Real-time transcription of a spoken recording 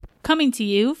Coming to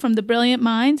you from the brilliant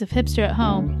minds of Hipster at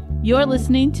Home, you're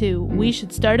listening to We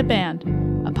Should Start a Band,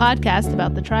 a podcast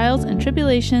about the trials and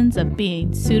tribulations of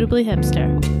being suitably hipster.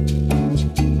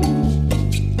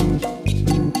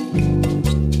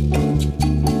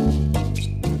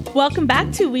 Welcome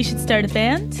back to We Should Start a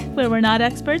Band, where we're not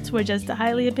experts, we're just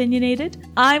highly opinionated.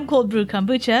 I'm Cold Brew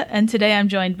Kombucha, and today I'm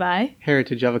joined by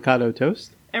Heritage Avocado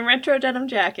Toast and Retro Denim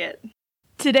Jacket.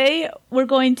 Today we're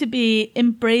going to be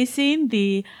embracing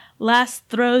the last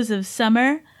throes of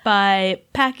summer by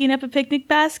packing up a picnic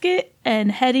basket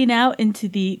and heading out into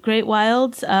the great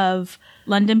wilds of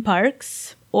London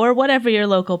parks, or whatever your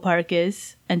local park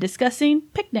is, and discussing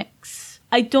picnics.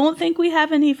 I don't think we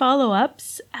have any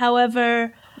follow-ups.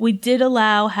 However, we did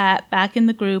allow Hat back in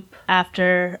the group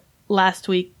after last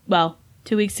week,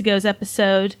 2 weeks ago's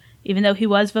episode, even though he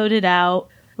was voted out.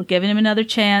 We're giving him another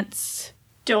chance.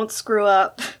 Don't screw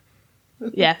up.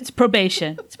 Yeah, it's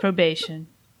probation. It's probation.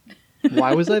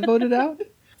 Why was I voted out?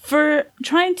 For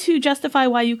trying to justify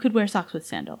why you could wear socks with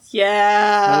sandals.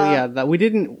 Yeah. Oh yeah, we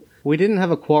didn't have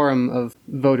a quorum of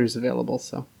voters available,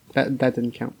 so that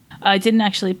didn't count. I didn't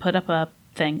actually put up a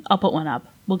thing. I'll put one up.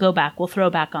 We'll go back. We'll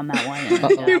throw back on that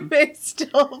one. You may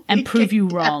still and be prove you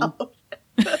kicked wrong. out.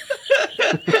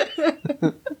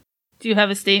 Do you have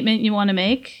a statement you want to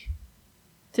make?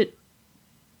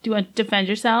 Do you want to defend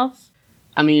yourself?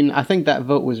 I mean, I think that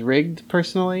vote was rigged,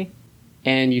 personally,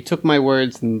 and you took my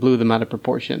words and blew them out of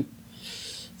proportion.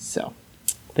 So,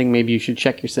 I think maybe you should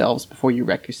check yourselves before you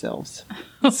wreck yourselves.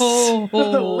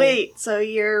 Wait, so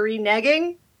you're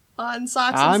reneging on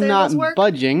socks and I'm sandals not work?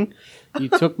 budging. You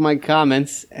took my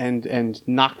comments and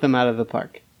knocked them out of the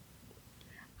park.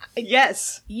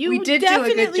 Yes, You we did do a good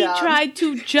definitely job. tried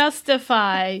to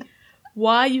justify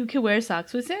why you could wear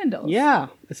socks with sandals. Yeah,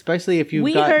 especially if you've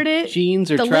We got heard it. jeans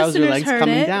or The trouser listeners legs heard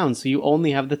coming it. down, so you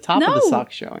only have the top of the No.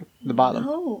 sock showing, the bottom.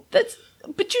 Oh. But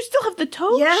you still have the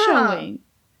toes Yeah. showing.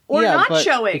 Or Yeah, not but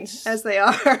showing, it's- as they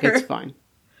are. It's fine.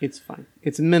 It's fine.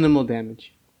 It's minimal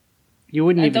damage. You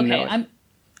wouldn't even know it.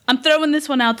 I'm throwing this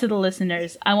one out to the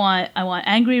listeners. I want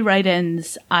angry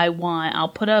write-ins. I'll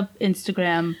put up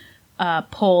Instagram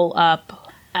poll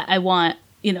up. I want,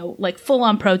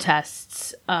 full-on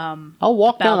protests. I'll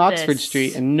walk down about Oxford this.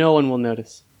 Street and no one will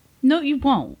notice. No, you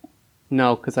won't.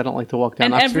 No, because I don't like to walk down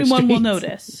And Oxford Street. everyone will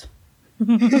notice.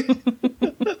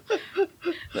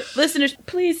 Listeners,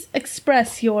 please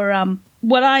express your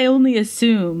what I only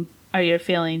assume are your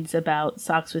feelings about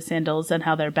socks with sandals and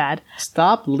how they're bad.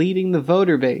 Stop leading the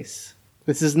voter base.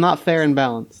 This is not fair and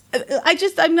balanced. I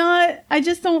just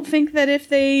don't think that if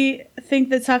they think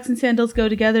that socks and sandals go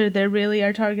together, they're really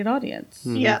our target audience.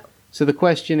 Yeah. So the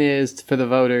question is, for the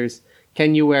voters,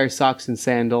 can you wear socks and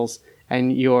sandals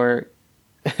and your...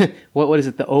 what is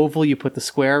it, the oval you put the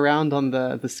square around on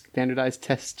the standardized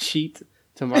test sheet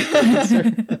to mark the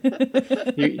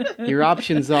answer? Your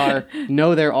options are,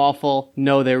 no, they're awful,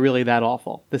 no, they're really that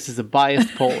awful. This is a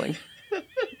biased polling.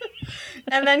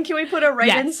 And then can we put a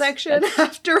write-in Yes, section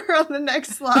after on the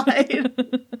next slide?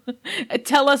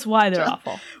 Tell us why they're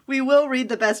awful. We will read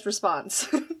the best response.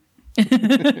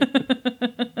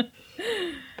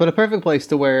 But a perfect place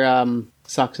to wear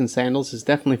socks and sandals is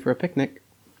definitely for a picnic.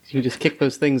 You just kick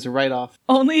those things right off.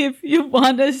 Only if you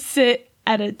want to sit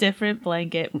at a different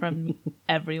blanket from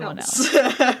everyone else.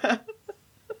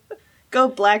 Go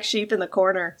black sheep in the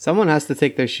corner. Someone has to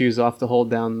take their shoes off to hold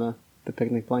down the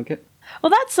picnic blanket.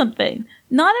 Well, that's something.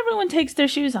 Not everyone takes their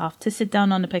shoes off to sit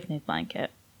down on a picnic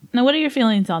blanket. Now, what are your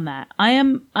feelings on that? I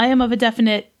am of a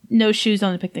definite no shoes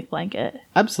on the picnic blanket.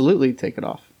 Absolutely take it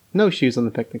off. No shoes on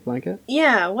the picnic blanket.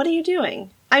 Yeah, what are you doing?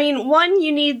 I mean, one,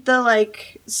 you need the,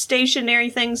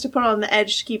 stationary things to put on the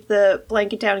edge to keep the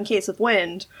blanket down in case of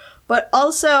wind. But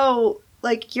also,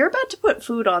 you're about to put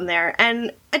food on there,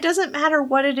 and it doesn't matter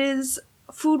what it is,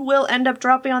 food will end up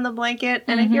dropping on the blanket,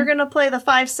 and if you're gonna play the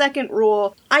 5-second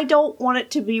rule, I don't want it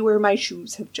to be where my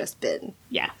shoes have just been.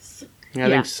 Yes. I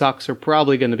think socks are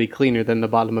probably going to be cleaner than the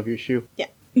bottom of your shoe. Yeah.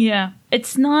 Yeah.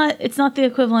 It's not the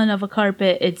equivalent of a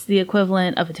carpet. It's the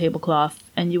equivalent of a tablecloth,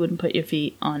 and you wouldn't put your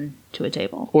feet onto a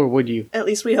table. Or would you? At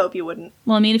least we hope you wouldn't.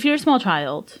 Well, I mean, if you're a small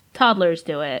child, toddlers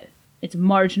do it. It's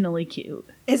marginally cute.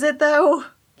 Is it, though?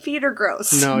 Feet are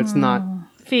gross. No, it's not.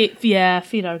 Feet are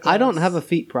gross. I don't have a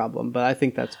feet problem, but I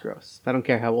think that's gross. I don't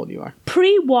care how old you are.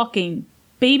 Pre-walking.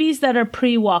 Babies that are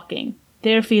pre-walking,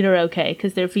 their feet are okay,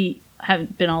 because their feet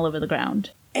haven't been all over the ground.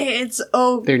 It's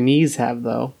Their knees have,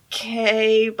 though.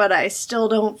 okay, but I still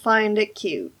don't find it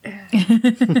cute.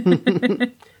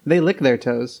 They lick their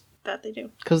toes. That they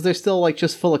do. Because they're still,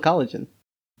 just full of collagen.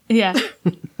 Yeah.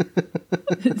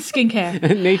 Skincare.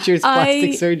 Nature's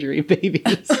plastic surgery,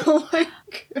 babies. Oh my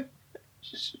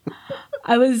gosh.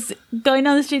 I was going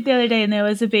down the street the other day and there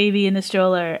was a baby in a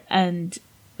stroller and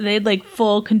they'd like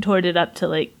full contorted up to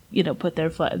like, put their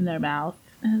foot in their mouth.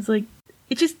 And I was like,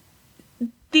 it just,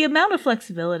 the amount of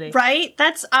flexibility. Right?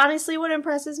 That's honestly what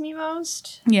impresses me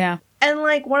most. Yeah. And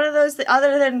like one of those,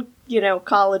 other than,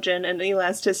 collagen and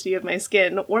elasticity of my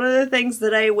skin, one of the things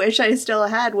that I wish I still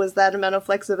had was that amount of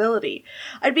flexibility.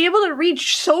 I'd be able to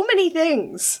reach so many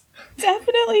things.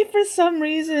 Definitely for some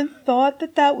reason thought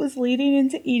that was leading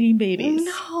into eating babies.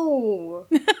 No.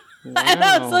 And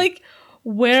I was like,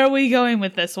 where are we going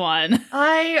with this one?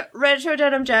 I, Retro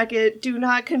Denim Jacket, do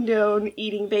not condone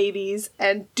eating babies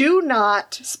and do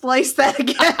not splice that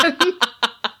again.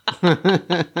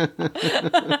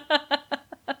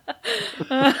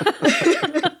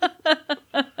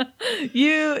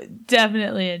 You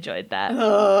definitely enjoyed that.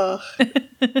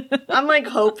 I'm like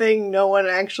hoping no one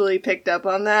actually picked up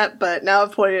on that, but now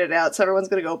I've pointed it out, so everyone's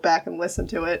going to go back and listen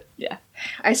to it. Yeah.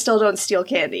 I still don't steal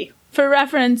candy. For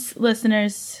reference,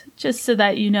 listeners, just so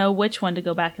that you know which one to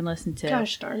go back and listen to.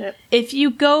 Gosh darn it. If you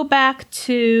go back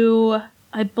to,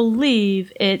 I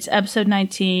believe it's episode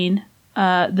 19,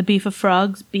 the Beef of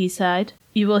Frogs B-side,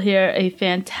 you will hear a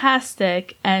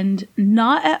fantastic and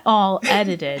not at all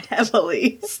edited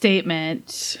Heavily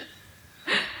statement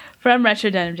from Retro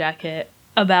Denim Jacket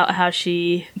about how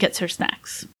she gets her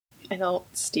snacks. I don't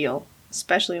steal,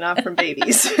 especially not from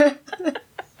babies.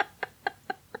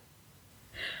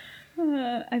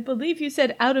 I believe you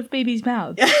said out of babies'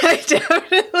 mouths. I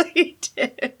definitely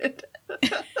did.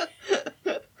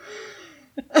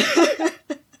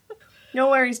 No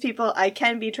worries, people. I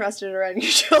can be trusted around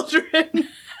your children.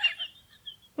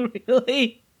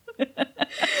 Really?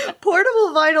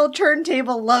 Portable vinyl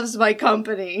turntable loves my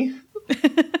company.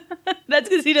 That's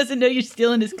because he doesn't know you're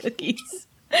stealing his cookies.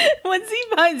 Once he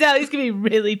finds out, he's going to be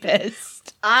really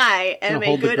pissed. I am a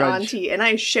hold the good grudge. auntie, and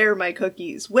I share my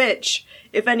cookies, which,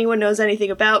 if anyone knows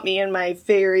anything about me and my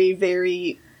very,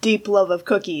 very deep love of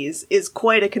cookies, is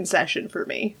quite a concession for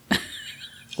me.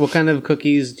 What kind of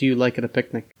cookies do you like at a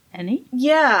picnic? Any?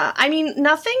 Yeah, I mean,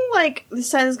 nothing like,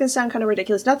 this is going to sound kind of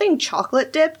ridiculous, nothing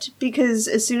chocolate dipped, because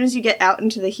as soon as you get out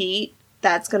into the heat,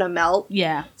 that's going to melt.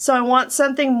 Yeah. So I want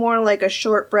something more like a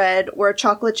shortbread or a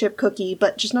chocolate chip cookie,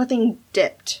 but just nothing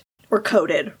dipped. Or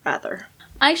coated, rather.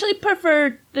 I actually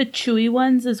prefer the chewy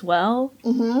ones as well.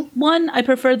 Mm-hmm. One, I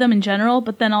prefer them in general,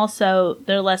 but then also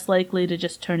they're less likely to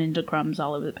just turn into crumbs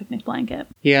all over the picnic blanket.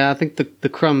 Yeah, I think the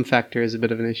crumb factor is a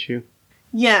bit of an issue.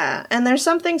 Yeah, and there's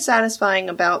something satisfying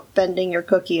about bending your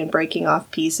cookie and breaking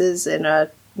off pieces in a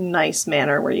nice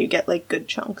manner where you get, like, good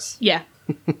chunks. Yeah.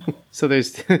 So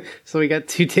so we got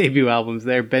two debut albums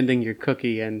there, Bending Your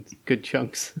Cookie and Good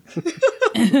Chunks.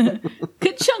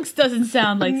 Good Chunks doesn't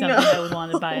sound like something I would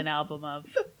want to buy an album of.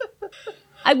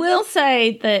 I will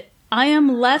say that I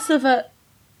am less of a...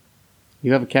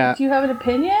 You have a cat. Do you have an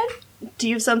opinion? Do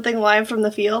you have something live from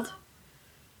the field?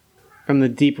 From the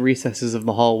deep recesses of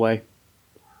the hallway.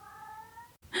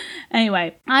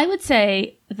 Anyway, I would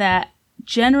say that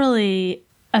generally,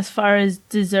 as far as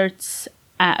desserts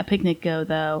at a picnic go,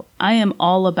 though, I am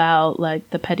all about, like,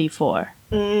 the petit four.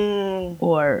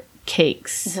 Or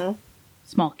cakes. Mm-hmm.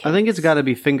 Small cakes. I think it's got to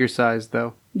be finger-sized,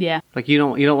 though. Yeah. Like, you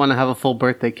don't want to have a full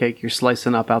birthday cake you're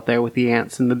slicing up out there with the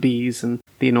ants and the bees and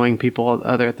the annoying people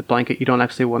other at the blanket you don't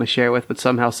actually want to share with, but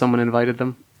somehow someone invited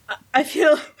them. I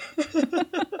feel...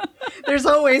 There's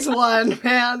always one,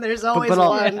 man. There's always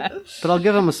one. But I'll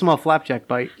give them a small flapjack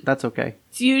bite. That's okay.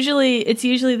 It's usually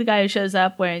the guy who shows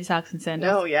up wearing socks and sandals.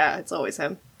 No, yeah, it's always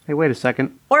him. Hey, wait a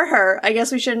second. Or her. I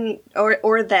guess we shouldn't...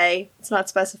 Or they. Let's not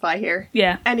specify here.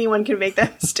 Yeah. Anyone can make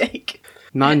that mistake.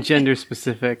 Non-gender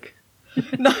specific.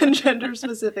 Non-gender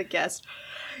specific guest.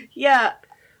 Yeah.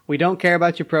 We don't care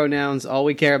about your pronouns. All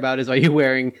we care about is, are you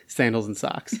wearing sandals and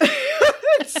socks?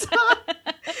 It's not...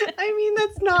 I mean,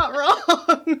 that's not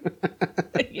wrong.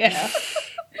 Yeah.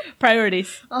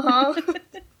 Priorities. Uh-huh.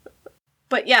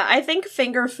 But yeah, I think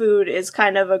finger food is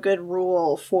kind of a good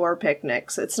rule for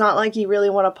picnics. It's not like you really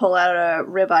want to pull out a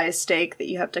ribeye steak that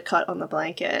you have to cut on the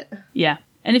blanket. Yeah.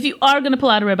 And if you are going to pull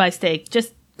out a ribeye steak,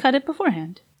 just cut it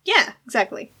beforehand. Yeah,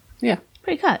 exactly. Yeah.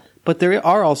 Pre-cut. But there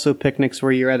are also picnics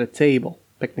where you're at a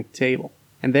picnic table.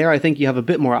 And there I think you have a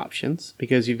bit more options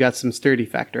because you've got some sturdy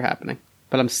factor happening.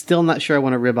 But I'm still not sure I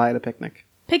want a ribeye at a picnic.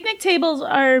 Picnic tables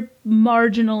are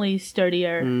marginally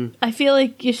sturdier. I feel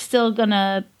like you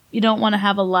don't want to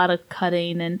have a lot of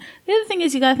cutting. And the other thing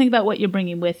is you got to think about what you're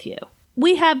bringing with you.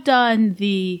 We have done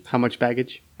How much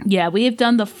baggage? we have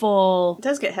done the full It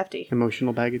does get hefty.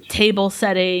 Emotional baggage. table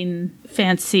setting,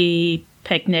 fancy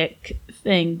picnic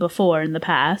thing before in the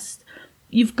past.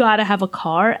 You've got to have a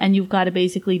car and you've got to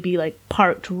basically be like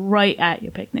parked right at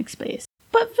your picnic space.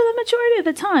 But for the majority of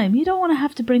the time, you don't want to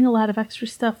have to bring a lot of extra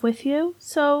stuff with you.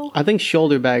 So I think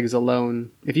shoulder bags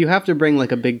alone, if you have to bring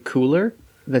like a big cooler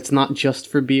that's not just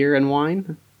for beer and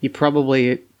wine, you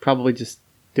probably just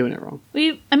doing it wrong.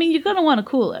 you're going to want a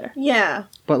cooler. Yeah.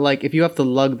 But like if you have to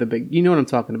lug the big, you know what I'm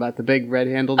talking about, the big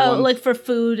red-handled Oh, ones? like for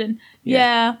food and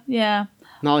Yeah. yeah.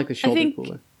 Not like the shoulder think-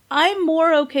 cooler. I'm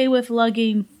more okay with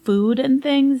lugging food and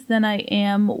things than I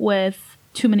am with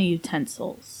too many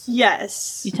utensils.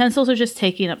 Yes. Utensils are just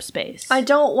taking up space. I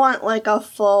don't want like a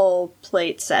full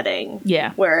plate setting.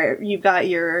 Yeah. Where you've got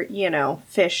your,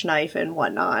 fish knife and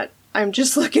whatnot. I'm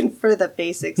just looking for the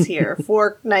basics here.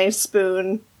 Fork, knife,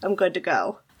 spoon. I'm good to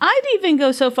go. I'd even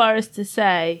go so far as to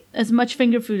say as much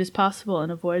finger food as possible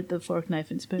and avoid the fork,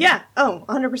 knife, and spoon. Yeah. Oh,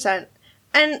 100%.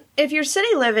 And if you're city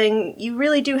living, you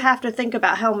really do have to think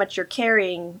about how much you're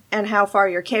carrying and how far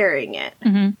you're carrying it.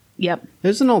 Yep.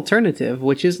 There's an alternative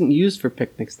which isn't used for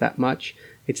picnics that much.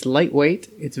 It's lightweight,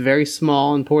 it's very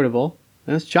small and portable,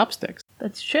 and it's chopsticks.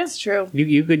 That's true. It's true.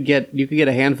 You could get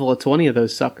a handful of 20 of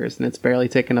those suckers and it's barely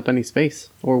taking up any space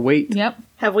or weight. Yep.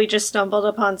 Have we just stumbled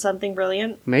upon something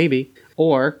brilliant? Maybe.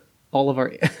 Or all of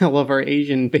our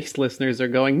Asian-based listeners are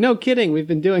going, "No kidding, we've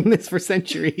been doing this for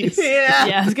centuries." Yeah.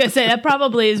 Yeah, I was going to say that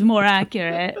probably is more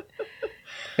accurate.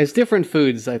 It's different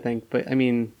foods, I think, but I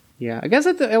mean, yeah. I guess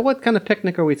what kind of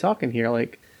picnic are we talking here?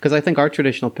 Like, because I think our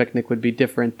traditional picnic would be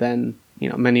different than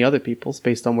many other people's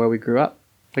based on where we grew up.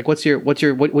 Like, what do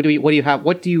you have?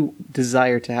 What do you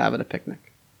desire to have at a picnic?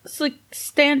 It's like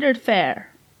standard fare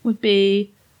would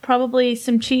be probably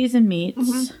some cheese and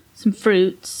meats, some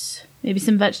fruits, maybe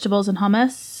some vegetables and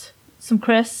hummus, some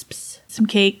crisps, some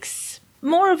cakes.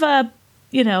 More of a,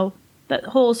 that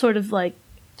whole sort of like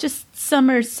just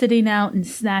summer sitting out and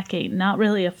snacking, not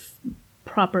really a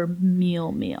proper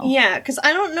meal. Yeah, because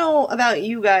I don't know about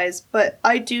you guys, but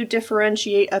I do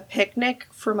differentiate a picnic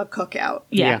from a cookout.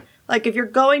 Yeah. Like, if you're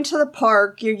going to the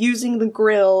park, you're using the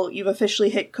grill, you've officially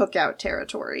hit cookout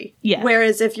territory. Yeah.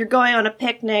 Whereas if you're going on a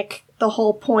picnic, the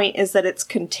whole point is that it's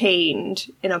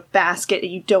contained in a basket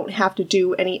and you don't have to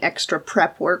do any extra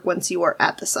prep work once you are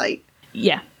at the site.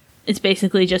 Yeah. It's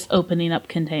basically just opening up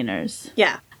containers.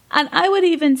 Yeah. And I would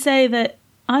even say that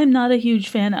I'm not a huge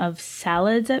fan of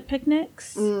salads at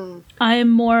picnics. I am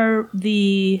more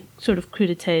the sort of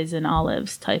crudités and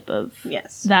olives type of.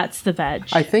 Yes. That's the veg.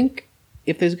 I think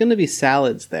if there's going to be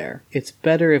salads there, it's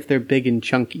better if they're big and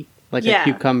chunky. Like Yeah. a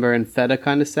cucumber and feta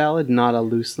kind of salad, not a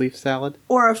loose leaf salad.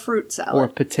 Or a fruit salad. Or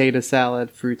potato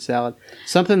salad, fruit salad.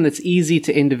 Something that's easy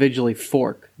to individually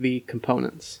fork the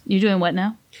components. You're doing what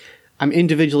now? I'm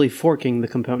individually forking the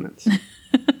components.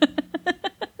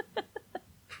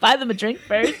 Buy them a drink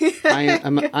first. I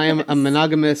am a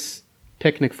monogamous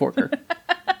picnic forker.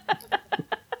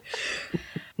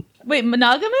 Wait,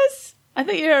 monogamous? I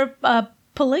thought you're a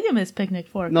polygamous picnic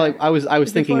fork. No, I was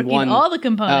thinking forking one. all the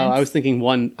components. Oh, I was thinking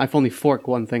one. I've only fork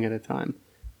one thing at a time.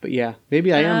 But yeah,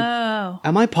 maybe I am. Oh.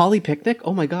 Am I poly picnic?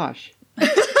 Oh my gosh.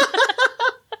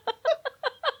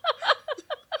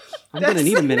 I'm going to That's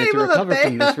need a the minute to name of a recover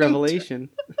from this band. revelation.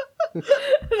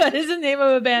 That is the name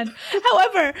of a band.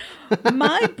 However,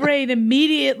 my brain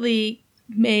immediately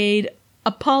made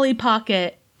a Polly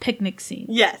Pocket picnic scene.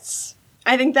 Yes.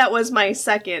 I think that was my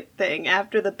second thing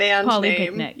after the band Polly name.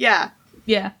 Picnic. Yeah.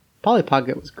 Yeah. Polly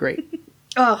Pocket was great.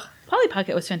 Ugh. Polly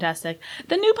Pocket was fantastic.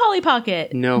 The new Polly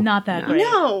Pocket, No. not that No. great.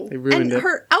 No. They ruined and it.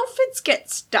 her outfits get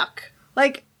stuck.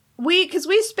 Like, because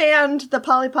we spanned the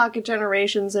Polly Pocket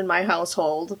generations in my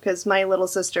household, because my little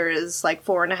sister is like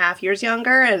 4.5 years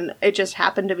younger, and it just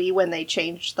happened to be when they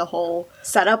changed the whole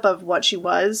setup of what she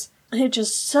was. And it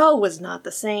just so was not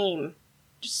the same.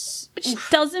 Just, It just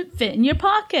doesn't fit in your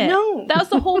pocket. No. That was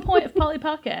the whole point of Polly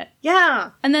Pocket.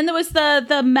 yeah. And then there was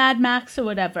the Mad Max or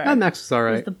whatever. Mad Max was all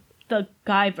right. The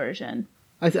guy version.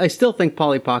 I still think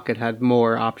Polly Pocket had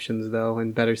more options, though,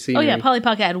 and better Oh scenery. yeah, Polly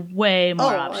Pocket had way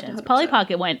more Oh, options. 100%. Polly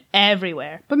Pocket went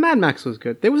everywhere. But Mad Max was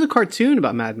good. There was a cartoon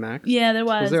about Mad Max. Yeah, there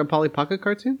was. Was there a Polly Pocket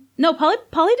cartoon? No,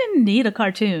 Polly didn't need a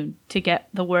cartoon to get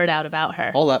the word out about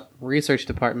her. Hold up. Research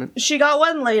department. She got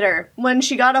one later. When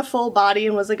she got a full body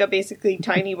and was like a basically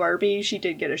tiny Barbie, she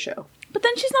did get a show. But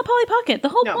then she's not Polly Pocket. The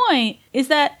whole No. point is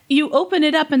that you open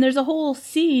it up and there's a whole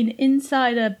scene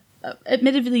inside a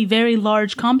admittedly very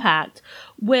large compact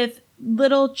with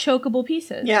little chokeable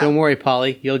pieces. Yeah. Don't worry,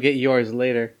 Polly. You'll get yours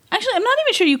later. Actually, I'm not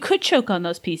even sure you could choke on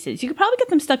those pieces. You could probably get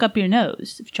them stuck up your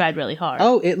nose if you tried really hard.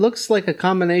 Oh, it looks like a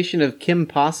combination of Kim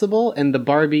Possible and the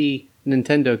Barbie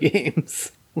Nintendo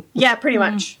games. Yeah, pretty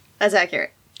much. That's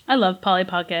accurate. I love Polly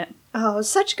Pocket. Oh, it was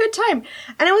such a good time.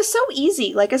 And it was so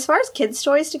easy. Like, as far as kids'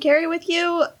 toys to carry with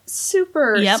you,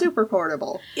 super, Yep. super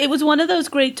portable. It was one of those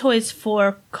great toys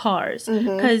for cars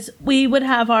because we would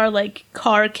have our like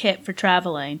car kit for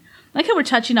traveling. Like how we're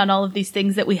touching on all of these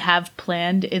things that we have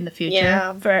planned in the future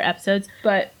Yeah. for our episodes.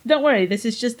 But don't worry, this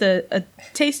is just a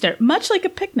taster, much like a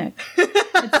picnic.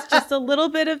 It's just a little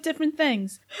bit of different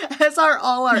things. As are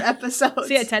all our episodes.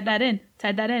 See, I tied that in.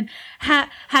 Hat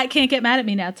can't get mad at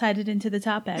me now. Tied it into the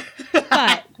topic.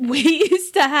 But we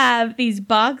used to have these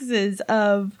boxes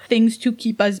of things to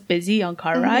keep us busy on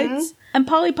car rides. And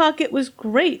Polly Pocket was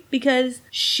great because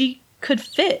she could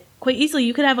fit quite easily.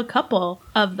 You could have a couple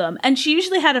of them. And she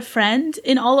usually had a friend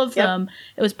in all of them.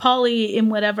 It was Polly in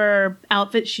whatever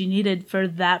outfit she needed for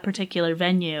that particular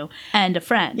venue and a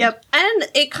friend. Yep. And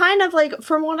it kind of like,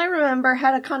 from what I remember,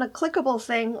 had a kind of clickable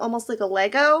thing, almost like a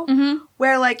Lego,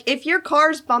 where like if your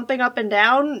car's bumping up and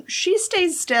down, she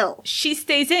stays still. She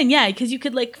stays in, yeah, because you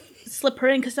could like slip her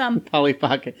in because Polly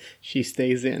Pocket, she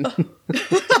stays in.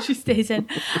 she stays in.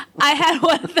 I had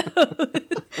one of those.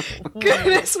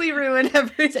 Goodness, we ruin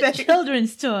everything. It's a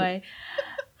children's toy.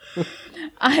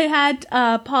 I had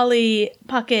Polly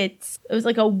Pockets. It was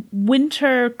like a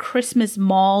winter Christmas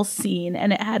mall scene,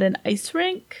 and it had an ice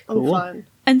rink. Oh, Cool. fun.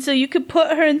 And so you could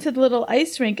put her into the little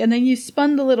ice rink, and then you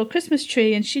spun the little Christmas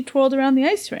tree, and she twirled around the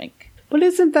ice rink. But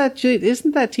isn't that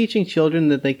teaching children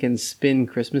that they can spin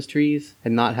Christmas trees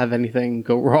and not have anything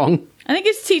go wrong? I think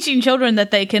it's teaching children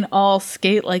that they can all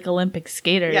skate like Olympic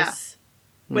skaters. Yeah.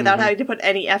 Without having to put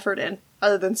any effort in,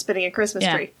 other than spinning a Christmas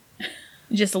Yeah. tree.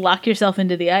 You just lock yourself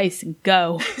into the ice and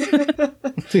go.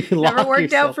 Never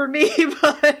worked out for me,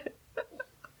 but...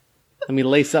 Let me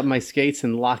lace up my skates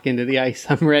and lock into the ice.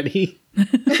 I'm ready.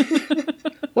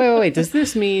 Wait. Does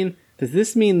this mean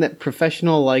that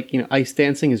professional, like, ice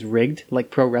dancing is rigged, like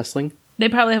pro wrestling? They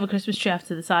probably have a Christmas tree off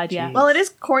to the side, yeah. Well, it is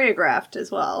choreographed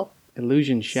as well.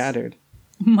 Illusion shattered.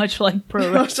 Much like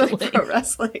pro Much wrestling. like pro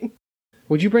wrestling.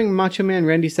 Would you bring Macho Man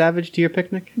Randy Savage to your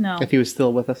picnic? No. If he was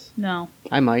still with us? No.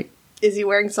 I might. Is he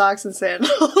wearing socks and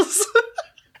sandals?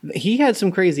 He had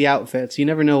some crazy outfits. You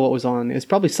never know what was on. It's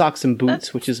probably socks and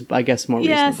boots, which is, I guess, more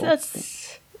Yes, reasonable. that's...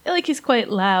 I feel like he's quite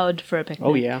loud for a picnic.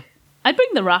 Oh, yeah. I'd bring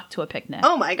The Rock to a picnic.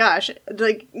 Oh my gosh.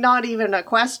 Like, not even a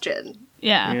question.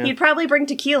 Yeah. Yeah. He'd probably bring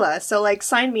tequila, so like,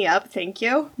 sign me up, thank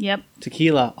you. Yep.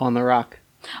 Tequila on the rock.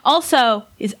 Also,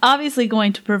 he's obviously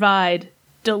going to provide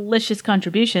delicious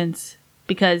contributions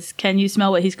because can you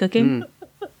smell what he's cooking?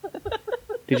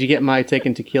 Did you get my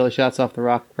taking tequila shots off the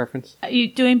rock reference? Are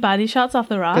you doing body shots off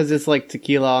the rock? Because it's like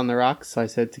tequila on the rocks, so I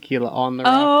said tequila on the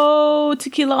rock. Oh,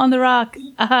 tequila on the rock.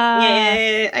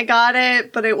 Yeah, I got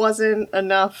it, but it wasn't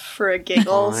enough for a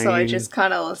giggle, so I Fine. just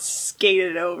kind of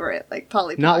skated over it like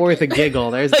Polly Pocket. Not worth a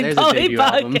giggle. There's Like a Polly debut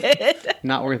album. Pocket.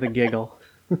 Not worth a giggle.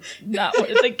 Not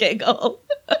worth a giggle.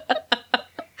 I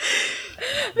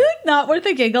feel like Not Worth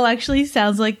a Giggle actually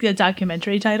sounds like the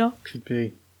documentary title. Could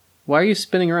be. Why are you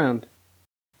spinning around?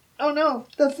 Oh no,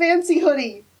 the fancy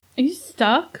hoodie. Are you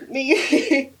stuck?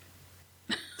 Me.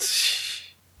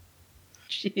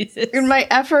 Jesus. In my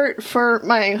effort for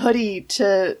my hoodie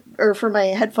for my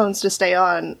headphones to stay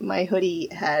on, my hoodie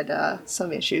had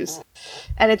some issues.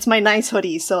 And it's my nice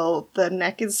hoodie, so the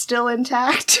neck is still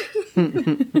intact.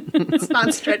 It's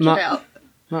not stretched Not- out.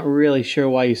 Not really sure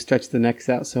why you stretch the necks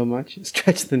out so much.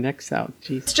 Stretch the necks out.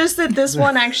 Jeez. It's just that this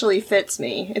one actually fits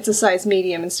me. It's a size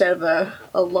medium instead of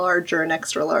a large or an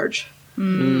extra large.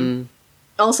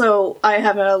 Also, I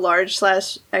have a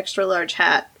large/extra large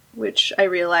hat, which I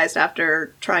realized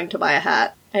after trying to buy a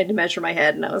hat. I had to measure my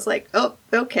head, and I was like, oh,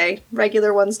 okay,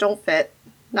 regular ones don't fit.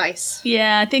 Nice.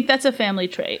 Yeah, I think that's a family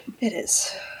trait. It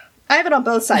is. I have it on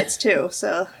both sides, too,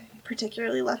 so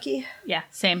particularly lucky. Yeah,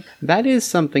 same. That is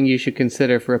something you should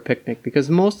consider for a picnic, because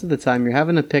most of the time you're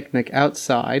having a picnic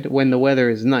outside when the weather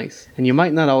is nice, and you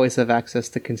might not always have access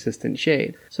to consistent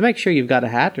shade. So make sure you've got a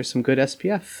hat or some good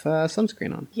SPF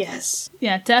sunscreen on, Yes.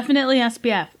 Yeah, definitely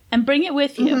SPF. And bring it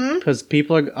with you. because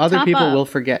other Top people up. will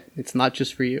forget. It's not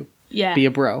just for you. Yeah. Be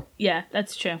a bro. Yeah,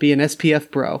 that's true. Be an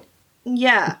SPF bro.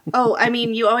 Yeah. Oh, I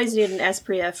mean, you always need an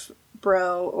SPF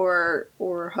bro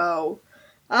or hoe.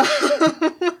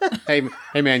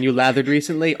 Hey man, you lathered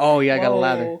recently? Oh yeah, I got a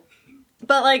lather.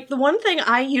 But, like, the one thing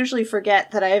I usually forget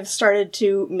that I've started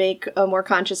to make a more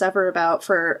conscious effort about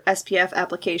for SPF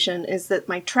application is that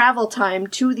my travel time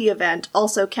to the event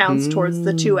also counts towards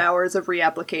the 2 hours of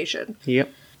reapplication.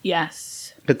 Yep.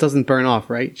 Yes. It doesn't burn off,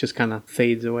 right? It just kind of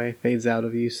fades away, fades out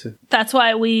of use. That's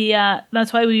why we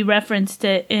referenced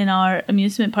it in our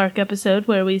amusement park episode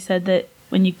where we said that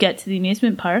when you get to the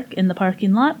amusement park in the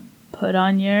parking lot, put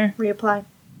on your, Reapply.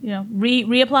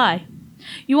 reapply.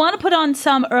 You want to put on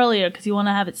some earlier because you want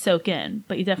to have it soak in,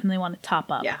 but you definitely want to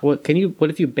top up. Yeah. What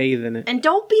if you bathe in it? And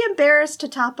don't be embarrassed to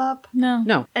top up. No.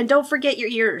 No. And don't forget your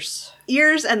ears.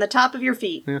 Ears and the top of your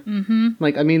feet. Yeah.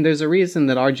 Like, I mean, there's a reason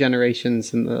that our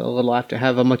generations and a little after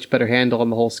have a much better handle on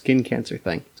the whole skin cancer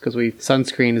thing. It's because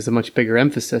sunscreen is a much bigger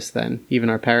emphasis than even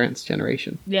our parents'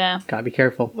 generation. Yeah. Gotta be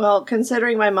careful. Well,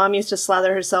 considering my mom used to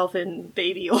slather herself in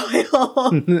baby oil.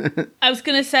 I was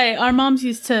going to say, our moms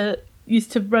used to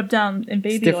rub down in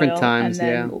baby It's different oil times, and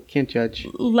then yeah. Can't judge.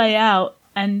 lay out,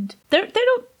 and they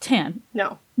don't tan.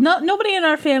 No. Nobody in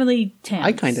our family tans.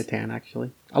 I kind of tan,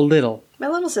 actually. A little. My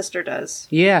little sister does.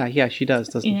 Yeah, she does,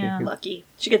 doesn't Yeah. she? Lucky.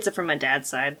 She gets it from my dad's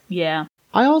side. Yeah.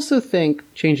 I also think,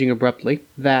 changing abruptly,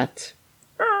 that...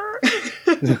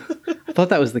 I thought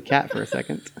that was the cat for a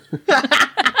second.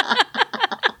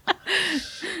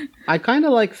 I kind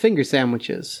of like finger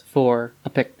sandwiches for a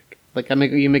picnic. Like,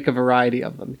 you make a variety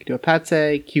of them. You can do a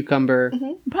pate, cucumber.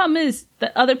 The problem is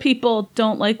that other people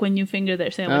don't like when you finger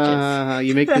their sandwiches.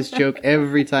 You make this joke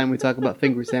every time we talk about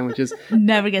finger sandwiches.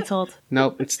 Never gets old.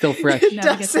 Nope, it's still fresh.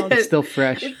 Never gets old. It's still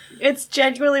fresh. It's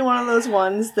genuinely one of those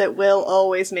ones that will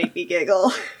always make me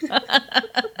giggle.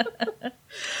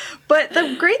 But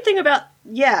the great thing about,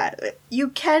 you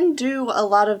can do a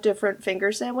lot of different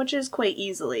finger sandwiches quite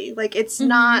easily. Like, it's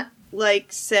not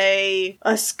like, say,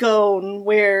 a scone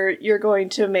where you're going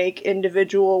to make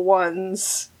individual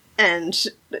ones and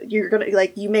you're gonna,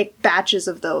 like, you make batches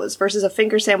of those versus a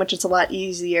finger sandwich. It's a lot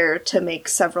easier to make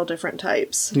several different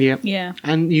types. Yep. Yeah.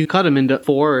 And you cut them into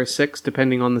 4 or 6,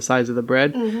 depending on the size of the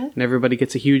bread. And everybody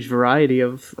gets a huge variety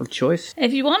of choice.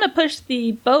 If you want to push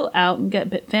the boat out and get a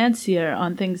bit fancier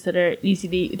on things that are easy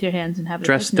to eat with your hands and have a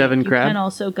Dressed picnic, Devon crab? You can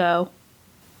also go.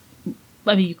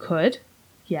 I mean, you could.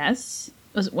 Yes.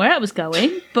 Wasn't where I was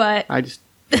going, but I just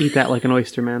eat that like an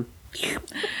oyster, man.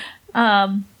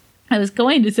 I was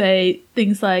going to say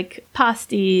things like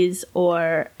pasties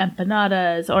or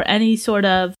empanadas or any sort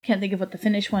of, can't think of what the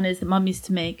Finnish one is that Mom used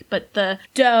to make, but the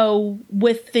dough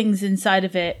with things inside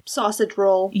of it. Sausage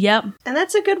roll. Yep. And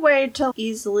that's a good way to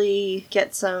easily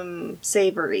get some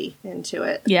savory into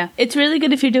it. Yeah. It's really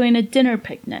good if you're doing a dinner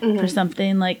picnic for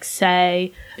something like,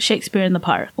 say, Shakespeare in the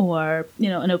Park or,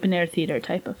 an open air theater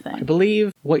type of I thing.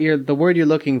 believe the word you're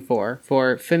looking for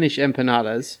Finnish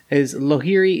empanadas is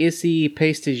lohiri isi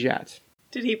pastijat.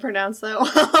 Did he pronounce that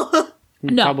well?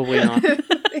 No. Probably not. I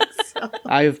think so.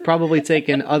 I've probably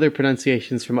taken other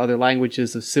pronunciations from other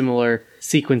languages of similar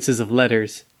sequences of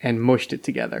letters and mushed it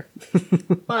together.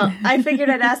 Well, I figured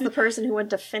I'd ask the person who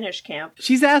went to Finnish camp.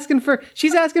 She's asking for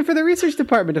the research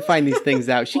department to find these things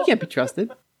out. She can't be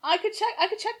trusted. I could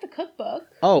check the cookbook.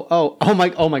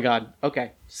 Oh my god.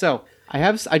 Okay. So,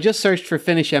 I just searched for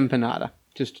Finnish empanada.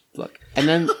 Just look. And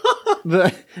then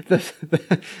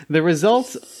the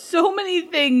results, So many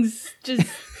things just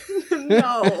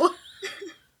No.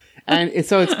 and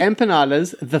so it's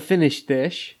empanadas, the Finnish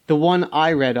dish, the one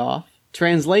I read off,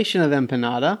 translation of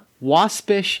empanada,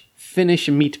 waspish Finnish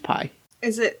meat pie.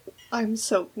 Is it? I'm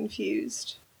so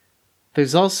confused.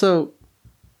 There's also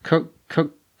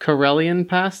Karelian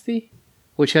pasty,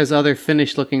 which has other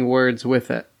Finnish-looking words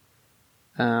with it.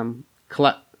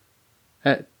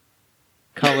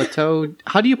 Kalato.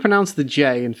 How do you pronounce the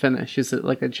J in Finnish? Is it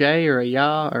like a J or a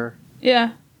ya or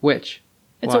yeah. which?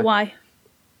 It's a Y.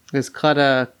 It's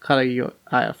kata.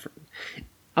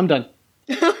 I'm done.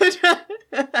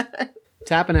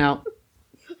 Tapping out.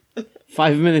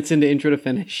 5 minutes into intro to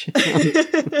Finnish.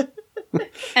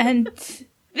 And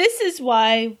this is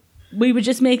why we would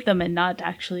just make them and not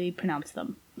actually pronounce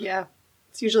them. Yeah.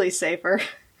 It's usually safer.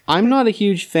 I'm not a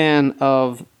huge fan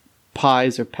of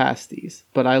pies or pasties,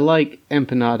 but I like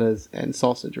empanadas and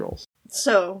sausage rolls.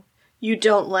 So, you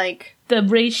don't like... The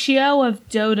ratio of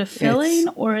dough to filling,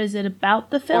 or is it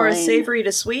about the filling? Or a savory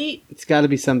to sweet? It's got to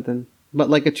be something. But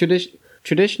like a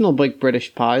traditional like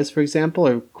British pies, for example,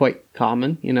 are quite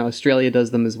common. Australia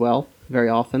does them as well very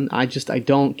often. I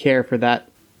don't care for that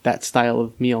style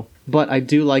of meal. But I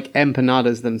do like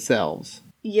empanadas themselves.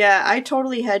 Yeah, I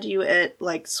totally had you at,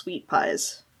 like, sweet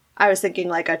pies. I was thinking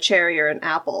like a cherry or an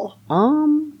apple.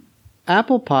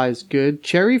 Apple pie's good.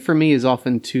 Cherry for me is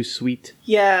often too sweet.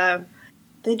 Yeah,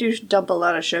 they do dump a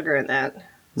lot of sugar in that.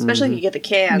 Especially if you get the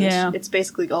canned. Yeah. It's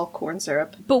basically all corn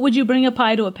syrup. But would you bring a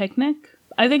pie to a picnic?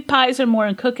 I think pies are more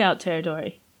in cookout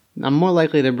territory. I'm more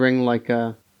likely to bring like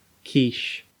a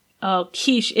quiche. Oh,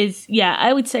 quiche is... Yeah,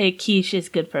 I would say a quiche is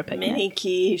good for a picnic. Mini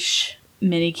quiche.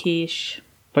 Mini quiche.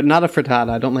 But not a frittata.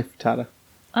 I don't like frittata.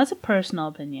 That's a personal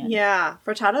opinion. Yeah,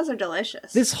 frittatas are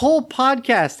delicious. This whole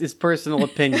podcast is personal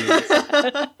opinions.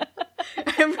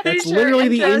 I'm pretty That's sure literally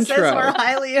the intro says intro. we're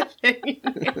highly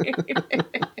opinionated.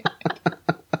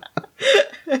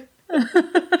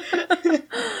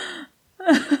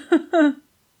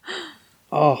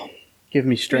 give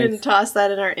me We didn't strength. toss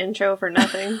that in our intro for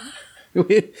nothing.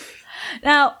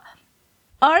 Now,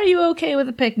 are you okay with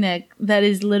a picnic that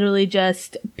is literally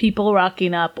just people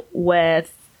rocking up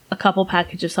with a couple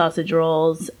packages of sausage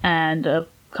rolls and a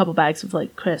couple bags of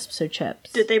like crisps or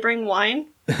chips? Did they bring wine?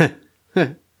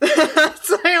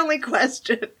 That's my only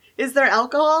question. Is there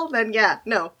alcohol? Then yeah,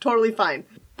 no, totally fine.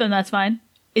 Then that's fine.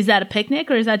 Is that a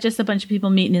picnic or is that just a bunch of people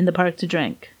meeting in the park to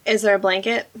drink? Is there a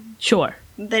blanket? Sure.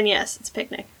 Then yes, it's a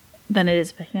picnic. Then it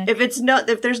is a picnic.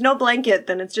 If there's no blanket,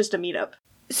 then it's just a meetup.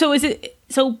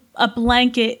 So a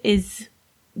blanket is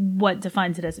what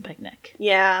defines it as a picnic?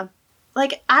 Yeah.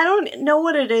 Like, I don't know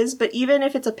what it is, but even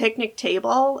if it's a picnic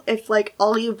table, if, like,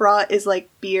 all you brought is, like,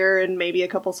 beer and maybe a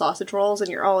couple sausage rolls and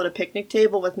you're all at a picnic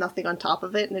table with nothing on top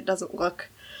of it and it doesn't look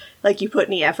like you put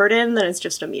any effort in, then it's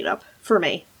just a meetup. For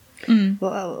me.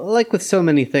 Well, like with so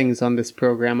many things on this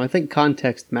program, I think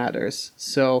context matters.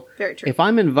 So Very true. if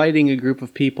I'm inviting a group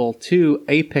of people to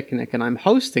a picnic and I'm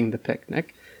hosting the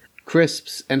picnic,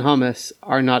 crisps and hummus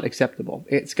are not acceptable.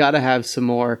 It's got to have some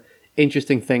more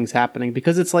interesting things happening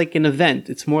because it's like an event.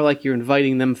 It's more like you're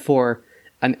inviting them for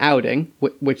an outing,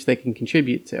 which they can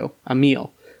contribute to, a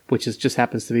meal, which just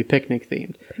happens to be picnic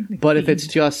themed. But if it's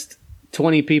just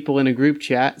 20 people in a group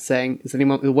chat saying,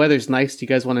 the weather's nice, do you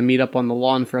guys want to meet up on the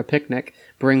lawn for a picnic,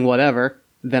 bring whatever,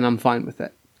 then I'm fine with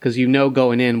it. Because you know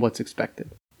going in what's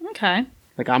expected. Okay.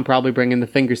 Like, I'm probably bringing the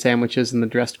finger sandwiches and the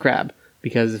dressed crab.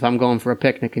 Because if I'm going for a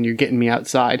picnic and you're getting me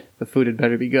outside, the food had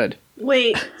better be good.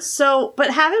 Wait,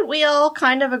 but haven't we all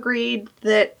kind of agreed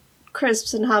that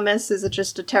crisps and hummus is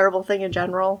just a terrible thing in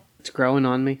general? It's growing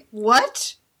on me.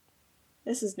 What?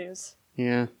 This is news.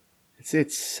 Yeah.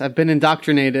 I've been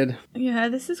indoctrinated. Yeah,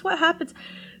 this is what happens.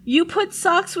 You put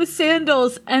socks with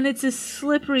sandals and it's a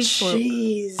slippery slope.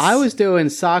 Jeez. I was doing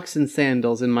socks and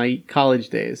sandals in my college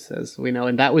days, as we know,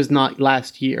 and that was not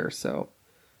last year, so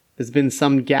there's been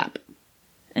some gap.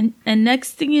 And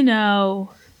next thing you know,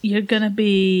 you're going to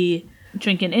be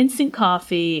drinking instant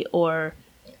coffee or,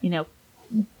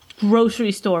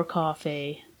 grocery store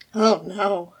coffee. Oh,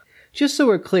 no. Just so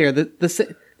we're clear,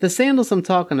 the sandals I'm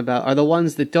talking about are the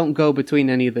ones that don't go between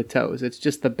any of the toes. It's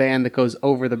just the band that goes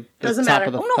over the Doesn't top matter.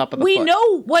 of the Oh, top of no, the we foot.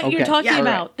 know what Okay. you're talking Yeah, all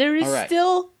about. right. There is All right.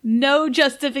 still no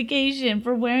justification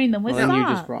for wearing them with Well, then socks.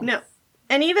 you're just wrong. No.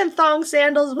 And even thong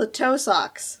sandals with toe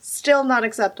socks. Still not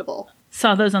acceptable.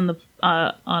 Saw those on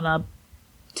a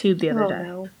tube the other day.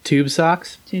 No. Tube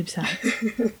socks? Tube socks.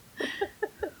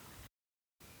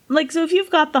 So if you've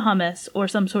got the hummus or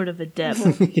some sort of a dip,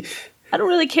 I don't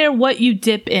really care what you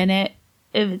dip in it.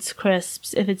 If it's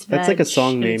crisps, if it's veg. That's like a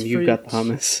song if name. it's You've got the fruit.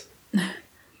 hummus.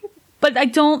 But I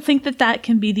don't think that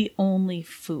can be the only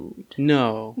food.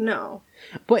 No. No.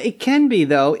 But it can be,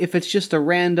 though, if it's just a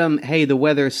random, hey, the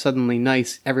weather's suddenly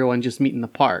nice, everyone just meet in the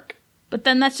park. But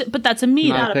then that's a meetup,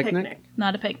 Not Not a a picnic? picnic.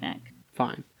 not a picnic.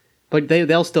 Fine. But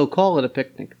they'll still call it a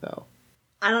picnic, though.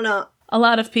 I don't know. A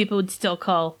lot of people would still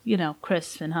call,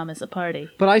 crisps and hummus a party.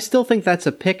 But I still think that's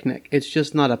a picnic. It's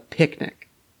just not a picnic,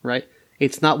 right?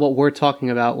 It's not what we're talking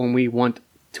about when we want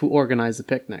to organize a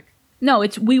picnic. No,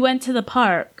 we went to the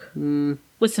park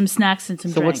with some snacks and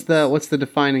some So drinks. what's the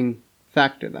defining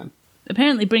factor then?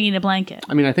 Apparently bringing a blanket.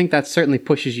 I mean, I think that certainly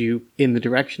pushes you in the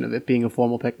direction of it being a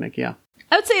formal picnic, yeah.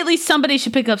 I would say at least somebody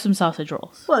should pick up some sausage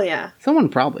rolls. Well, yeah. Someone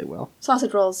probably will.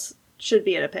 Sausage rolls should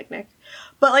be at a picnic.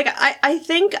 But,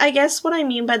 I guess what I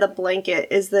mean by the blanket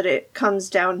is that it comes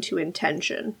down to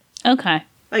intention. Okay.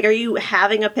 Like, are you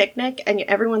having a picnic and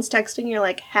everyone's texting you,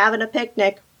 like, having a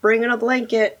picnic, bringing a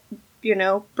blanket,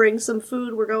 bring some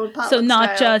food, we're going potluck So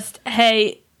not style. just,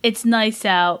 hey, it's nice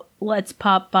out, let's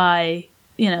pop by,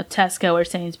 Tesco or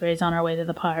Sainsbury's on our way to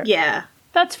the park. Yeah.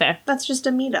 That's fair. That's just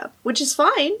a meetup, which is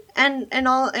fine, and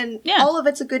Yeah. all of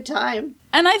it's a good time.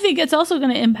 And I think it's also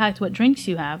going to impact what drinks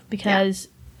you have because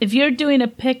if you're doing a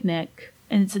picnic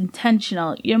and it's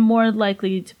intentional, you're more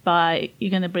likely to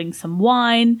you're going to bring some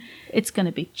wine. It's going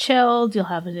to be chilled. You'll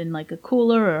have it in like a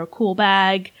cooler or a cool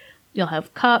bag. You'll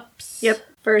have cups. Yep.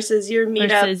 Versus your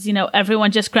meetup. Versus,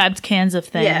 everyone just grabbed cans of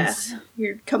things. Yeah.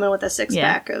 You're coming with a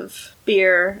 6-pack of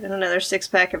beer and another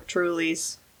 6-pack of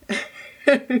Trulies.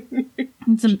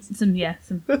 And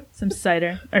some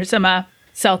cider or some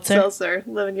seltzer. Seltzer.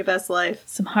 Living your best life.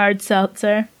 Some hard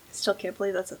seltzer. Still can't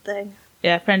believe that's a thing.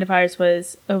 Yeah, a friend of ours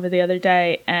was over the other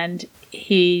day and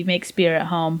he makes beer at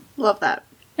home. Love that.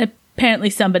 Apparently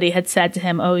somebody had said to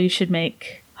him, oh, you should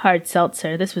make hard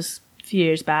seltzer. This was a few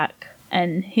years back.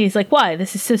 And he's like, why?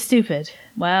 This is so stupid.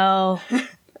 Well,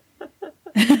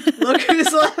 Look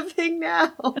who's laughing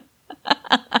now.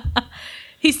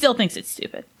 he still thinks it's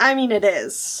stupid. I mean, it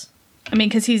is. I mean,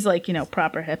 because he's like,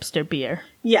 proper hipster beer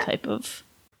Yeah. type of.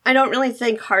 I don't really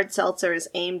think hard seltzer is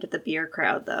aimed at the beer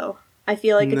crowd, though. I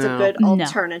feel like it's a No. good No.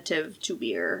 alternative to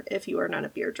beer if you are not a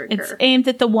beer drinker. It's aimed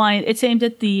at the wine. It's aimed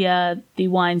at the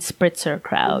wine spritzer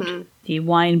crowd, the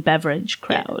wine beverage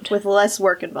crowd. with less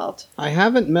work involved. I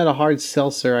haven't met a hard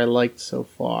seltzer I liked so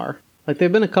far. Like,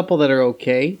 there've been a couple that are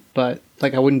okay, but,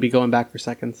 like, I wouldn't be going back for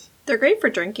seconds. They're great for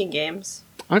drinking games.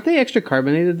 Aren't they extra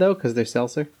carbonated, though, because they're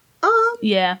seltzer?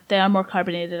 Yeah, they are more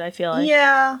carbonated, I feel like.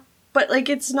 Yeah, but like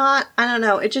it's not, I don't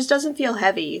know, it just doesn't feel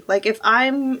heavy. Like if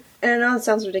I'm, and I know it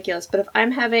sounds ridiculous, but if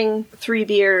I'm having 3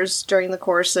 beers during the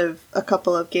course of a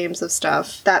couple of games of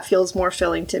stuff, that feels more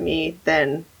filling to me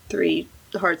than 3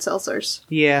 hard seltzers.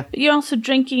 Yeah. But you're also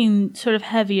drinking sort of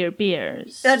heavier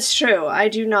beers. That's true. I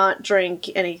do not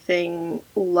drink anything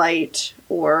light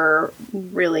or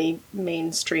really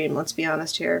mainstream, let's be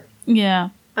honest here. Yeah.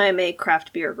 I am a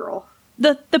craft beer girl.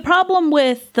 The problem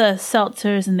with the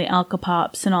seltzers and the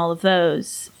Alka-Pops and all of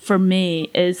those, for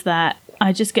me, is that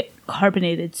I just get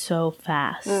carbonated so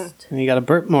fast. And you gotta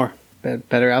burp more.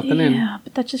 Better out than in. Yeah,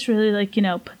 but that just really, like,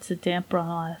 puts a damper on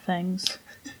a lot of things.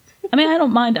 I mean, I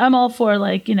don't mind. I'm all for,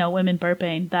 like, women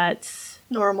burping. That's,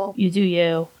 Normal. you do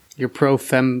you. You're pro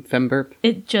fem burp?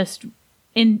 It just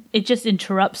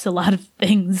interrupts a lot of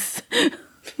things.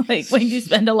 Like, when you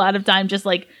spend a lot of time just,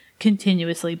 like,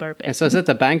 continuously burping. And so it's at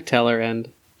the bank teller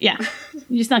end. Yeah.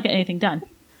 You just not get anything done.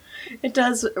 It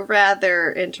does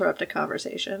rather interrupt a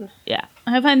conversation. Yeah.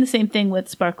 I find the same thing with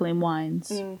sparkling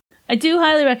wines. I do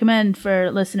highly recommend for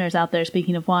listeners out there,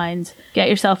 speaking of wines, get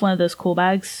yourself one of those cool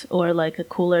bags or like a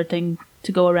cooler thing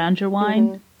to go around your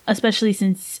wine, especially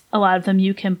since a lot of them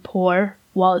you can pour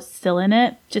while it's still in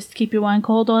it, just to keep your wine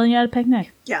cold while you're at a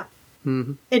picnic. Yeah.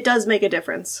 It does make a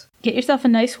difference. Get yourself a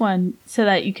nice one so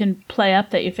that you can play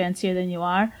up that you're fancier than you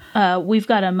are. We've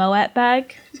got a Moet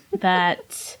bag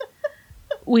that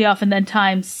we often then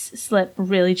times slip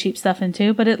really cheap stuff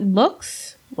into, but it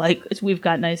looks like we've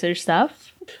got nicer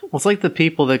stuff. Well, it's like the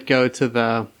people that go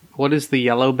to what is the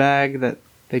yellow bag that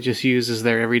they just use as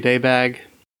their everyday bag?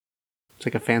 It's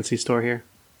like a fancy store here.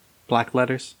 Black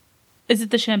letters. Is it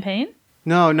the champagne?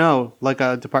 No, like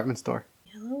a department store.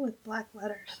 Yellow with black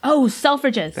letters. Oh,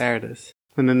 Selfridges. There it is.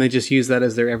 And then they just use that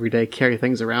as their everyday carry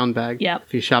things around bag. Yep.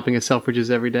 If you're shopping at Selfridges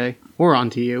every day, we're on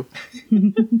to you.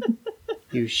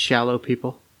 You shallow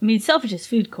people. I mean, Selfridges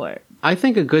food court. I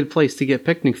think a good place to get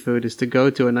picnic food is to go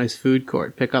to a nice food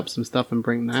court, pick up some stuff and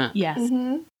bring that. Yes.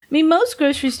 I mean, most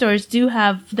grocery stores do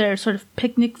have their sort of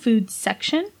picnic food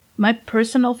section. My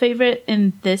personal favorite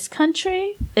in this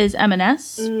country is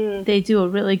M&S. They do a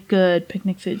really good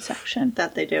picnic food section.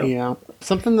 That they do. Yeah.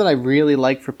 Something that I really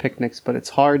like for picnics, but it's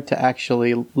hard to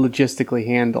actually logistically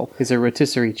handle, is a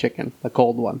rotisserie chicken, a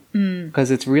cold one. Because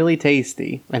it's really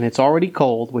tasty, and it's already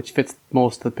cold, which fits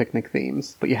most of the picnic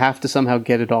themes, but you have to somehow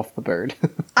get it off the bird.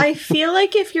 I feel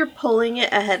like if you're pulling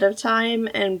it ahead of time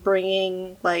and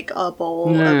bringing like a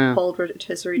bowl Yeah. of cold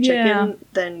rotisserie chicken, Yeah.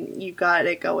 then you got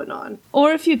it going on.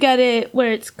 Or if you get it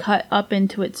where it's cut up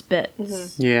into its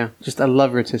bits. Yeah. I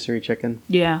love rotisserie chicken.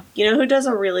 Yeah. You know who does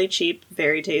a really cheap,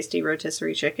 very tasty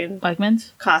rotisserie chicken?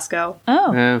 Wegmans? Costco.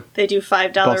 Oh. Yeah. They do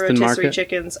 $5 Boston rotisserie Market.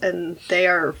 chickens, and they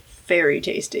are very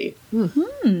tasty.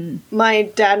 My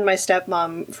dad and my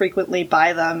stepmom frequently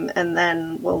buy them and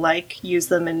then will like use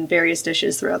them in various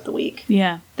dishes throughout the week.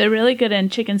 Yeah. They're really good in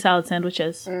chicken salad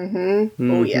sandwiches.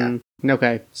 Oh yeah.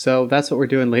 Okay, so that's what we're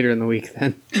doing later in the week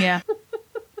then. Yeah.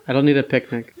 I don't need a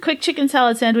picnic. Quick chicken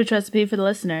salad sandwich recipe for the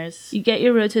listeners. You get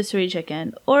your rotisserie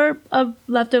chicken or a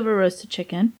leftover roasted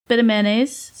chicken, bit of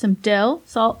mayonnaise, some dill,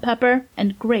 salt, pepper,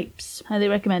 and grapes. Highly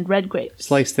recommend red grapes.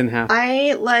 Sliced in half.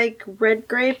 I like red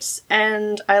grapes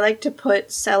and I like to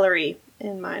put celery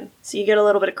in mine. So you get a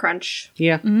little bit of crunch.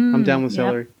 Yeah, I'm down with Yep.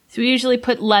 celery. So we usually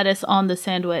put lettuce on the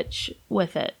sandwich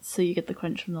with it, so you get the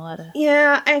crunch from the lettuce.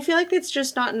 Yeah, I feel like it's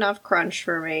just not enough crunch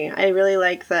for me. I really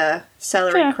like the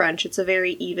celery Fair. crunch. It's a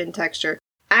very even texture.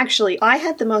 Actually, I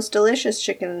had the most delicious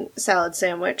chicken salad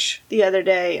sandwich the other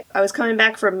day. I was coming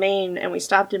back from Maine and we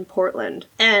stopped in Portland.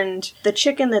 And the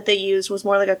chicken that they used was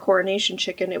more like a coronation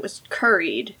chicken. It was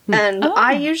curried. And Oh.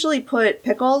 I usually put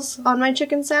pickles on my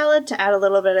chicken salad to add a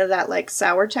little bit of that like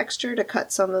sour texture to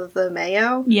cut some of the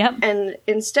mayo. Yep. And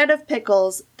instead of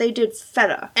pickles, they did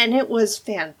feta. And it was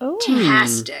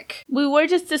fantastic. We were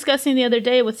just discussing the other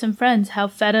day with some friends how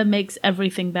feta makes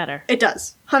everything better. It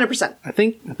does. 100%. I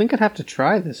think I'd have to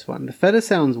try this one. The feta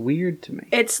sounds weird to me.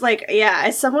 It's like, yeah,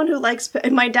 as someone who likes...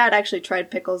 My dad actually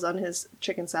tried pickles on his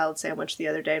chicken salad sandwich the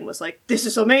other day and was like, this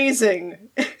is amazing.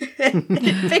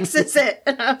 It fixes it.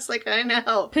 And I was like, I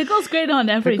know. Pickle's great on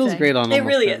everything. Pickle's great on It almost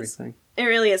really is. everything. It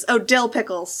really is. Oh, dill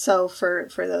pickles. So for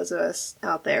those of us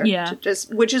out there, Yeah.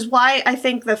 which is why I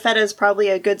think the feta is probably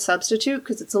a good substitute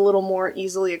because it's a little more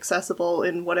easily accessible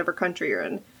in whatever country you're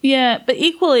in. Yeah, but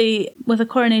equally with a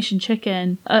coronation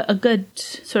chicken, a good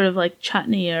sort of like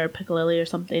chutney or piccalilli or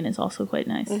something is also quite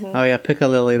nice. Oh yeah,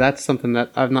 piccalilli. That's something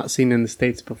that I've not seen in the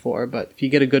States before, but if you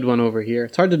get a good one over here,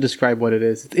 it's hard to describe what it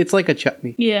is. It's like a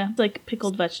chutney. Yeah, it's like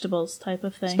pickled vegetables type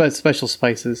of thing. Special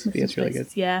spices. With Yeah, some it's really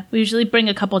spices. good. Yeah, we usually bring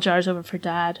a couple jars over for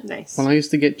Dad. Nice. When I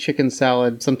used to get chicken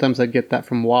salad, sometimes I'd get that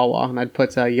from Wawa, and I'd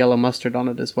put yellow mustard on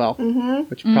it as well,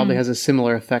 which probably has a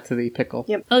similar effect to the pickle.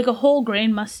 Yep. Like a whole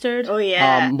grain mustard. Oh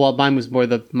yeah. Well, mine was more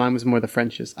the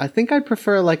French's. I think I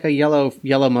prefer like a yellow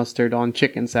mustard on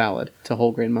chicken salad to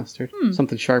whole grain mustard.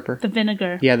 Something sharper. The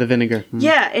vinegar. Yeah, the vinegar.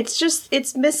 Yeah,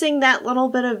 it's missing that little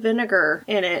bit of vinegar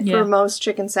in it Yeah. for most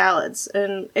chicken salads.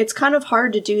 And it's kind of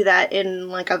hard to do that in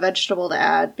like a vegetable to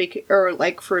add, or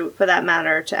like fruit for that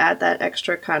matter, to add that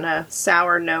extra kind of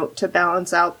sour note to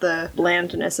balance out the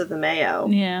blandness of the mayo.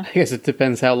 Yeah, I guess it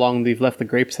depends how long they've left the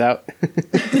grapes out.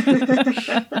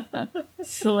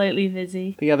 slightly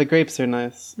fizzy. But yeah, the grapes are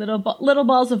nice. Little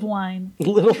balls of wine.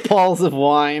 Little balls of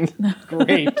wine.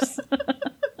 Grapes.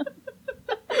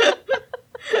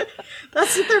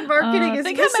 That's what their marketing is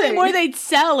Think missing. how many more they'd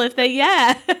sell if they,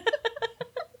 yeah.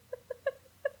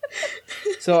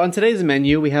 So on today's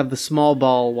menu, we have the small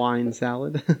ball wine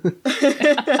salad.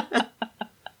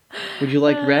 Would you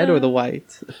like red or the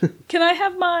white? Can I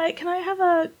have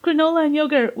a granola and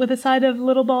yogurt with a side of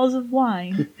little balls of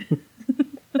wine?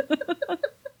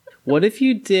 What if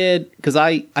you did, because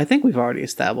I think we've already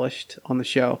established on the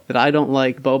show that I don't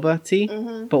like boba tea,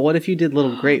 but what if you did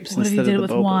little grapes What if instead you did of it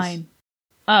the with bobas?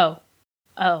 wine?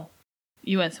 Oh.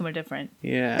 You went somewhere different.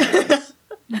 Yeah.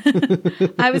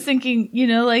 I was thinking,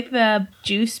 like the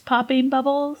juice popping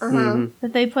bubbles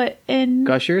that they put in.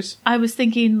 Gushers? I was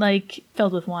thinking like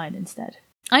filled with wine instead.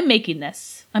 I'm making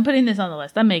this. I'm putting this on the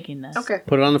list. I'm making this. Okay.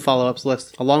 Put it on the follow-ups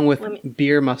list, along with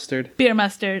beer mustard. Beer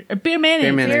mustard or beer mayonnaise.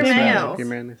 Beer mayonnaise. Beer rather. mayo. Beer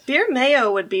mayonnaise. Beer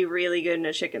mayo would be really good in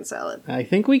a chicken salad. I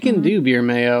think we can do beer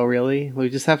mayo, really. We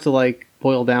just have to,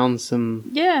 boil down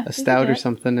a stout or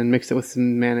something and mix it with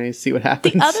some mayonnaise, see what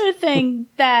happens. The other thing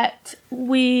that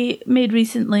we made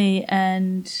recently,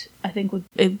 and I think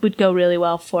it would go really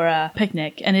well for a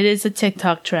picnic, and it is a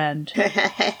TikTok trend.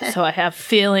 So I have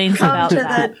feelings Come about to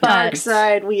that. the dark But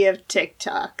side, we have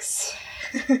TikToks.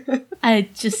 I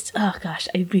just, oh gosh,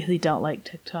 I really don't like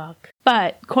TikTok.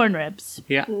 But corn ribs.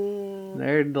 Yeah.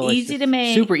 They're delicious. Easy to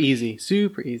make. Super easy.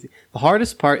 Super easy. The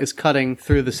hardest part is cutting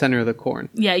through the center of the corn.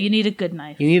 Yeah, you need a good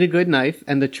knife. You need a good knife,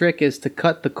 and the trick is to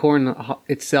cut the corn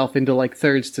itself into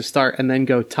thirds to start and then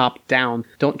go top down.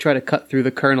 Don't try to cut through the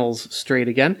kernels straight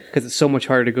again, because it's so much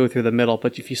harder to go through the middle.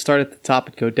 But if you start at the top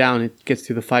and go down, it gets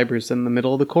through the fibers in the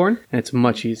middle of the corn, and it's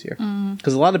much easier.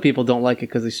 Because a lot of people don't like it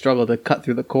because they struggle to cut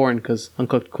through the corn, because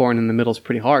uncooked corn in the middle is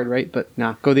pretty hard, right? But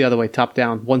nah, go the other way, top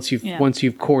down, once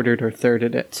you've quartered or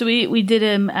thirded it. So we did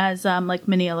him as like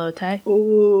mini elote.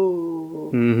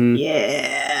 Ooh. Mm-hmm.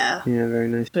 Yeah. Yeah, very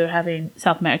nice. We were having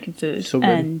South American food. So good.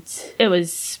 And it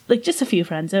was just a few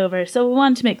friends over. So we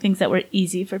wanted to make things that were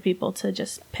easy for people to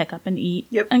just pick up and eat.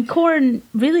 Yep. And corn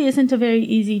really isn't a very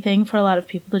easy thing for a lot of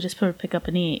people to just pick up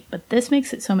and eat. But this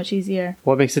makes it so much easier.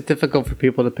 What makes it difficult for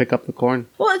people to pick up the corn?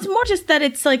 Well, it's more just that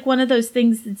it's one of those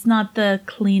things that's not the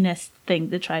cleanest thing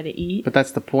to try to eat. But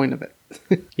that's the point of it.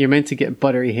 You're meant to get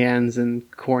buttery hands and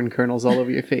corn kernels all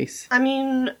over your face. I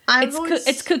mean,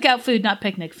 It's cookout food, not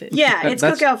picnic food. Yeah, it's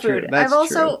That's cookout true. food. That's I've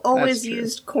also true. always That's true.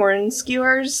 used corn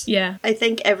skewers. Yeah. I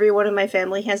think everyone in my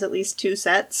family has at least 2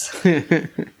 sets.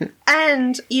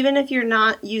 And even if you're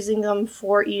not using them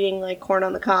for eating corn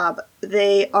on the cob,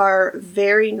 they are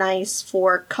very nice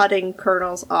for cutting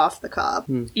kernels off the cob.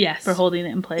 Yes. For holding it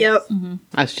in place. Yep.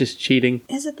 That's just cheating.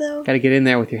 Is it though? Gotta get in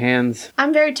there with your hands.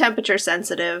 I'm very temperature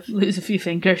sensitive. Lose a few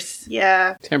fingers.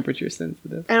 Yeah. Temperature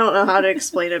sensitive. I don't know how to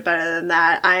explain it better than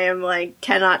that. I am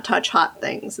cannot touch hot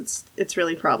things. It's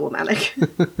really problematic.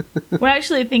 We're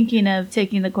actually thinking of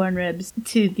taking the corn ribs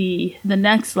to the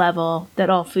next level that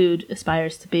all food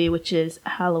aspires to be, which is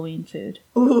Halloween food.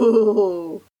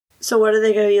 Ooh. So what are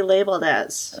they going to be labeled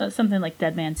as? Something like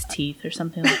Dead Man's Teeth or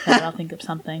something like that. I'll think of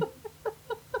something.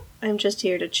 I'm just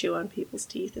here to chew on people's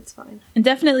teeth. It's fine. And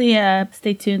definitely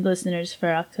stay tuned, listeners, for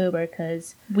October,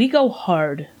 because we go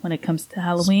hard when it comes to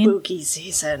Halloween. Spooky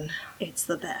season. It's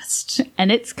the best.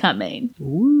 And it's coming.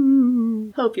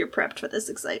 Woo. Hope you're prepped for this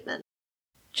excitement.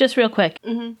 Just real quick,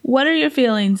 Mm-hmm. what are your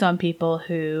feelings on people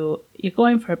who you're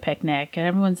going for a picnic and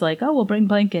everyone's like, oh, we'll bring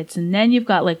blankets, and then you've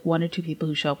got 1 or 2 people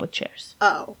who show up with chairs?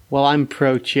 Oh. Well, I'm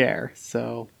pro chair,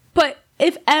 so. But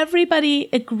if everybody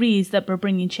agrees that we're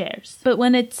bringing chairs, but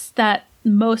when it's that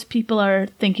most people are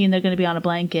thinking they're going to be on a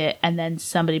blanket and then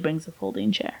somebody brings a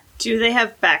folding chair. Do they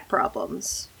have back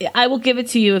problems? I will give it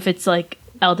to you if it's like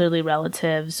elderly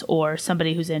relatives or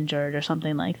somebody who's injured or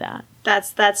something like that.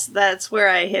 That's where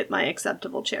I hit my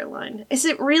acceptable chair line. Is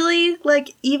it really,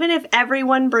 like, even if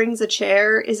everyone brings a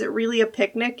chair, is it really a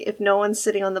picnic if no one's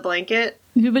sitting on the blanket?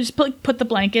 You would just put the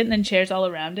blanket and then chairs all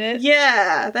around it.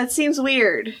 Yeah, that seems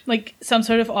weird. Like some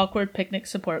sort of awkward picnic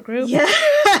support group.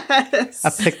 Yes.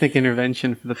 A picnic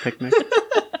intervention for the picnic.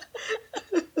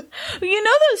 You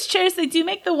know those chairs, they do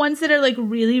make the ones that are like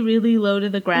really, really low to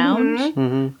the ground.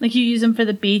 Mm-hmm. Like you use them for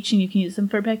the beach and you can use them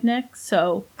for picnics.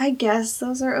 So, I guess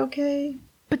those are okay.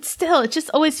 but still, it just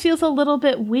always feels a little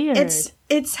bit weird.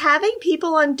 It's having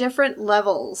people on different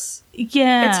levels.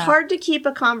 Yeah. It's hard to keep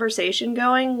a conversation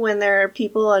going when there are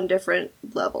people on different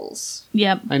levels.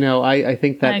 Yep. I know. I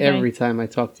think that I agree. every time I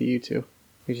talk to you two.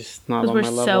 You're just not Because on we're my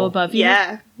level. so above you.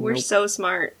 Yeah, we're Nope. so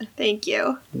smart. Thank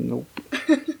you. Nope.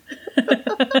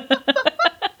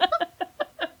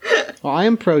 Well, I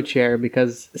am pro chair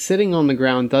because sitting on the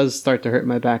ground does start to hurt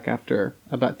my back after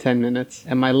about 10 minutes,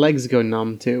 and my legs go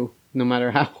numb too, no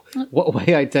matter what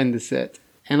way I tend to sit.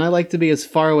 And I like to be as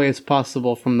far away as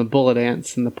possible from the bullet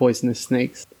ants and the poisonous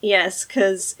snakes. Yes,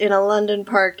 because in a London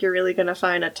park, you're really going to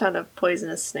find a ton of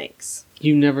poisonous snakes.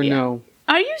 You never Yeah. know.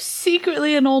 Are you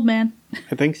secretly an old man?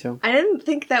 I think so. I didn't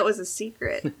think that was a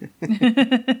secret.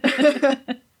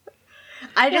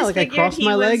 I Yeah, just like I figured cross he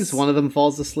my was... legs, one of them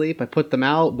falls asleep, I put them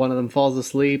out, one of them falls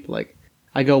asleep, like,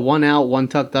 I go one out, one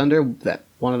tucked under, that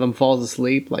one of them falls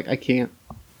asleep, like, I can't.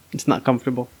 It's not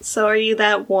comfortable. So are you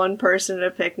that one person at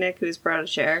a picnic who's brought a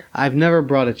chair? I've never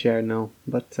brought a chair, no,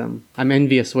 but I'm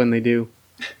envious when they do.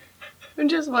 I'm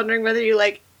just wondering whether you,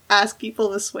 like, ask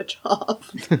people to switch off.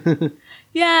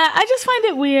 Yeah, I just find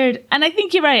it weird. And I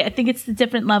think you're right. I think it's the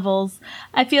different levels.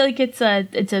 I feel like it's a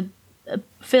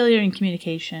failure in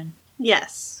communication.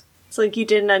 Yes. It's like you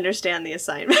didn't understand the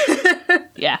assignment.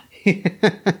 Yeah.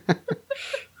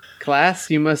 Class,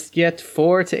 you must get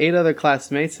 4 to 8 other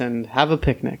classmates and have a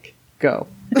picnic. Go.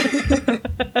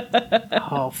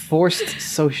 Oh, forced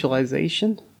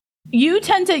socialization? You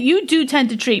do tend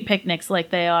to treat picnics like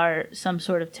they are some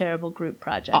sort of terrible group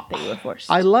project that you were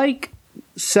forced. I like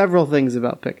several things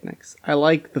about picnics. I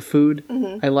like the food.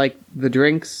 I like the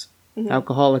drinks,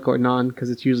 alcoholic or non, because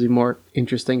it's usually more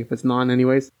interesting if it's non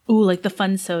anyways. Ooh, like the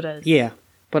fun sodas. Yeah.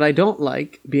 But I don't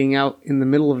like being out in the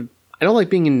middle of... I don't like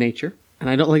being in nature, and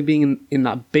I don't like being in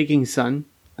that baking sun,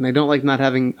 and I don't like not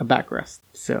having a backrest.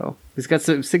 So it's got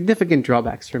some significant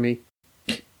drawbacks for me.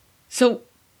 So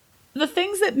the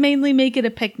things that mainly make it a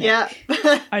picnic Yeah.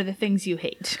 are the things you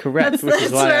hate. Correct, which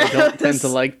is that's why I right. don't tend to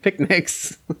like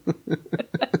picnics.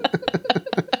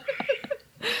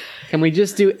 Can we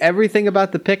just do everything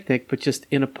about the picnic, but just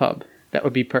in a pub? That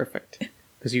would be perfect.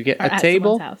 Because you get Or a at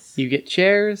table, someone's house. you get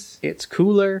chairs, it's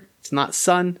cooler, it's not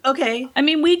sun. Okay, I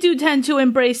mean, we do tend to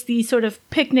embrace the sort of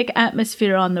picnic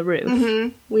atmosphere on the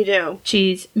roof. we do.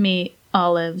 Cheese, meat,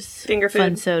 olives, Finger food.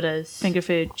 fun sodas, finger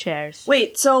food, chairs.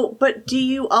 Wait, but do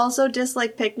you also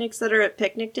dislike picnics that are at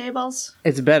picnic tables?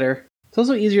 It's better. It's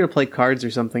also easier to play cards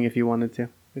or something if you wanted to,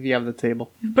 if you have the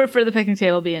table. Prefer the picnic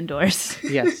table be indoors.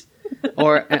 Yes.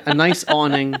 Or a nice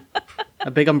awning,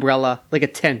 a big umbrella, like a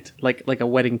tent, like a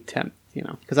wedding tent, you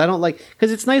know.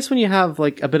 Because it's nice when you have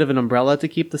like a bit of an umbrella to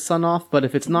keep the sun off, but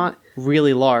if it's not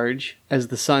really large, as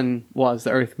the sun was,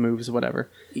 the earth moves, whatever,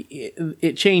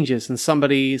 it changes, and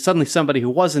suddenly somebody who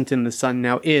wasn't in the sun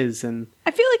now is, and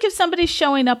I feel like if somebody's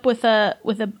showing up with a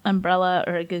umbrella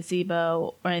or a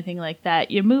gazebo or anything like that,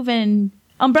 you're moving.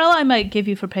 Umbrella I might give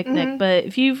you for picnic, but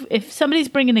if somebody's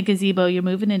bringing a gazebo, you're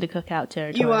moving into cookout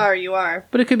territory. You are.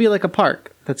 but it could be like a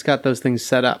park that's got those things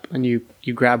set up, and you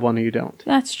grab one or you don't.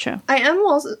 That's true. I am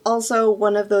also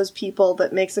one of those people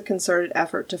that makes a concerted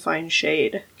effort to find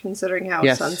shade, considering how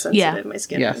Yes. sun sensitive Yeah. my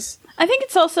skin Yes. is. I think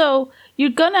it's also, you're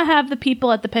going to have the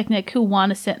people at the picnic who want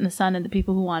to sit in the sun and the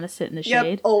people who want to sit in the shade.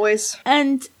 Yep, always.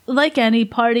 And like any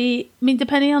party, I mean,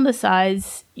 depending on the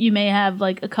size, you may have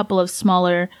like a couple of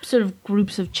smaller sort of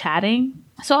groups of chatting.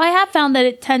 So I have found that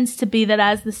it tends to be that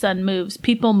as the sun moves,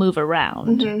 people move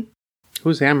around.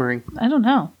 Who's hammering? I don't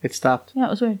know. It stopped. Yeah, it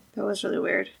was weird. That was really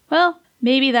weird. Well,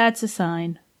 maybe that's a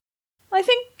sign. I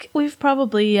think we've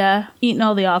probably eaten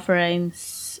all the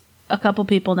offerings. A couple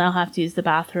people now have to use the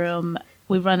bathroom.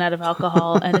 We've run out of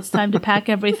alcohol, and it's time to pack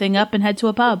everything up and head to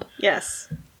a pub Yes.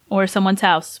 or someone's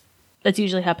house. That's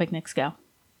usually how picnics go.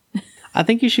 I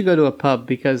think you should go to a pub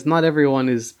because not everyone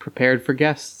is prepared for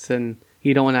guests, and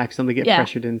you don't want to accidentally get Yeah.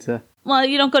 pressured into... Well,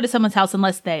 you don't go to someone's house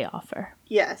unless they offer.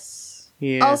 Yes.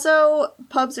 Yeah. Also,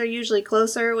 pubs are usually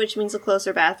closer, which means a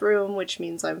closer bathroom, which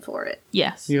means I'm for it.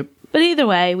 Yes. Yep. But either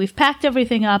way, we've packed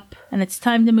everything up and it's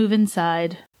time to move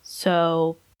inside.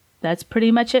 So that's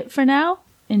pretty much it for now.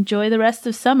 Enjoy the rest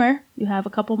of summer. You have a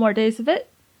couple more days of it.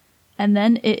 And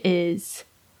then it is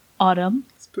autumn,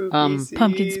 Spooky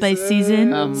pumpkin spice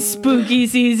season, spooky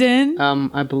season.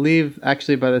 I believe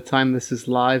actually by the time this is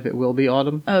live, it will be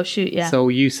autumn. Oh, shoot, yeah. So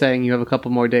you saying you have a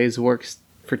couple more days works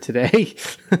for today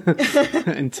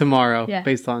and tomorrow, Yeah.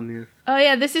 based on Oh,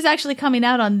 yeah, this is actually coming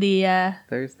out on the,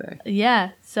 Thursday. yeah.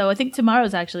 So I think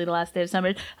tomorrow's actually the last day of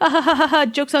summer.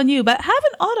 Joke's on you, but have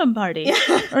an autumn party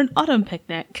or an autumn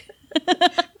picnic.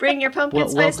 Bring your pumpkin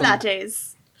spice welcome.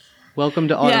 lattes. Welcome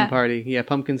to autumn Yeah. party. Yeah,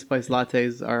 pumpkin spice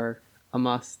lattes are a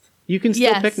must. You can still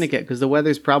Yes. picnic it because the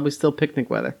weather's probably still picnic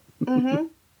weather. Mm-hmm.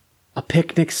 A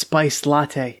picnic spice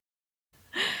latte.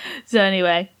 So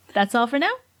anyway, that's all for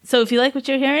now. So if you like what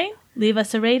you're hearing, leave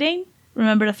us a rating.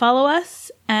 Remember to follow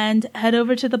us and head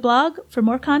over to the blog for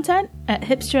more content at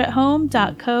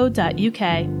hipsterathome.co.uk.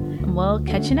 And we'll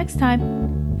catch you next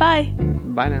time. Bye.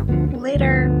 Bye now.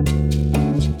 Later.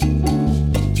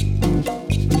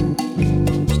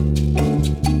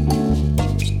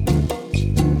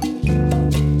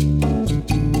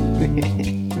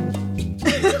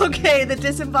 Okay, the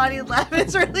disembodied laugh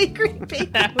is really creepy.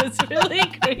 That was really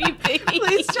creepy.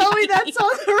 Please tell me that's on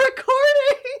the